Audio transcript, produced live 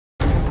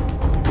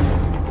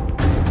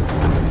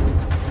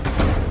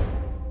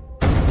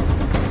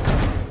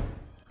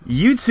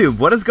YouTube,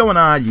 what is going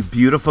on, you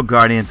beautiful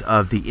guardians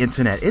of the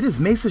internet? It is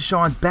Mesa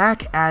Sean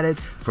back at it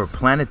for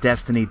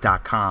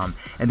PlanetDestiny.com,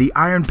 and the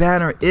Iron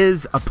Banner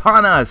is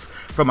upon us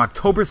from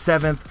October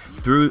 7th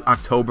through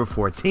October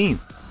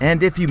 14th.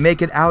 And if you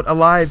make it out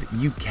alive,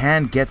 you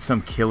can get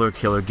some killer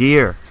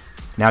gear.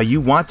 Now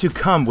you want to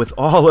come with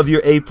all of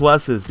your A+,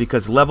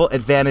 because level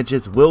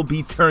advantages will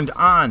be turned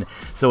on.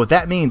 So what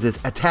that means is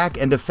attack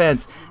and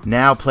defense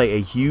now play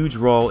a huge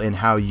role in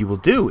how you will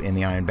do in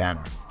the Iron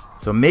Banner.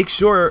 So make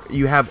sure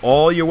you have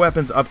all your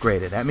weapons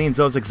upgraded. That means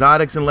those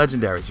exotics and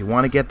legendaries. You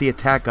want to get the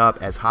attack up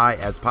as high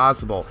as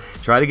possible.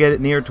 Try to get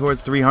it near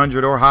towards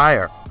 300 or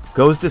higher.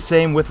 Goes the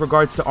same with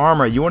regards to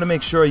armor. You want to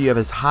make sure you have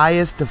as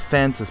highest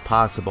defense as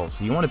possible.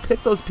 So you want to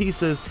pick those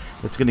pieces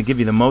that's going to give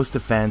you the most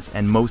defense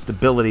and most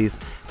abilities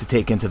to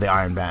take into the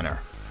Iron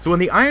Banner. So when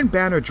the Iron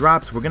Banner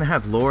drops, we're going to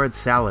have Lord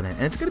Saladin,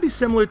 and it's going to be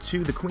similar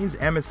to the Queen's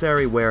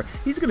Emissary, where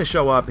he's going to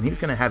show up and he's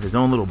going to have his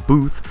own little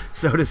booth,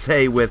 so to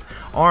say, with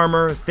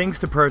armor, things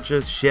to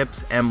purchase,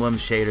 ships,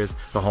 emblems, shaders,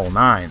 the whole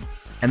nine.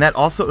 And that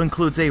also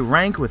includes a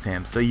rank with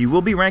him, so you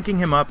will be ranking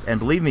him up, and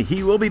believe me,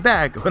 he will be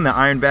back when the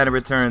Iron Banner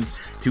returns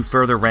to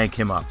further rank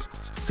him up.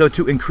 So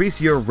to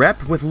increase your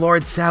rep with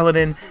Lord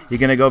Saladin, you're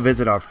going to go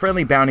visit our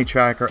friendly bounty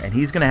tracker, and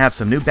he's going to have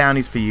some new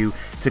bounties for you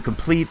to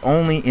complete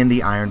only in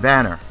the Iron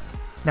Banner.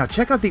 Now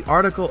check out the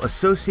article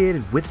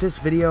associated with this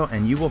video,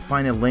 and you will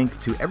find a link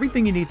to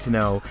everything you need to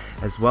know,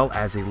 as well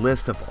as a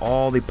list of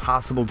all the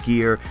possible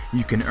gear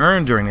you can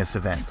earn during this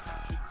event.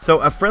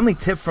 So a friendly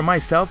tip from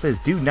myself is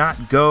do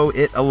not go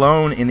it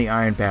alone in the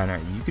Iron Banner.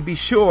 You can be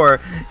sure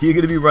you're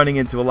going to be running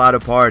into a lot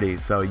of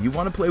parties, so you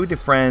want to play with your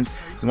friends,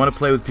 you want to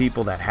play with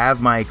people that have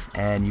mics,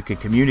 and you can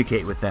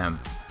communicate with them.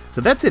 So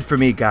that's it for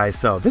me, guys.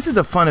 So this is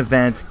a fun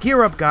event.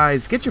 Gear up,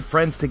 guys. Get your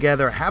friends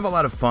together. Have a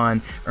lot of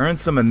fun. Earn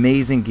some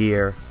amazing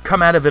gear.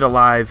 Come out of it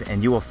alive,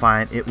 and you will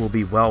find it will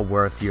be well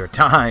worth your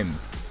time.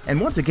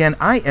 And once again,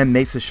 I am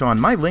Mesa Sean.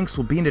 My links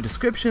will be in the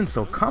description,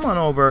 so come on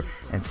over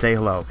and say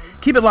hello.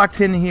 Keep it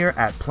locked in here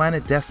at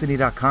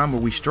PlanetDestiny.com,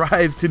 where we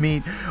strive to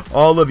meet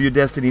all of your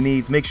Destiny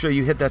needs. Make sure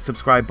you hit that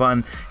subscribe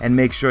button, and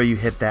make sure you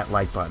hit that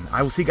like button.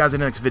 I will see you guys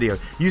in the next video.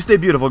 You stay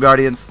beautiful,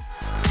 Guardians.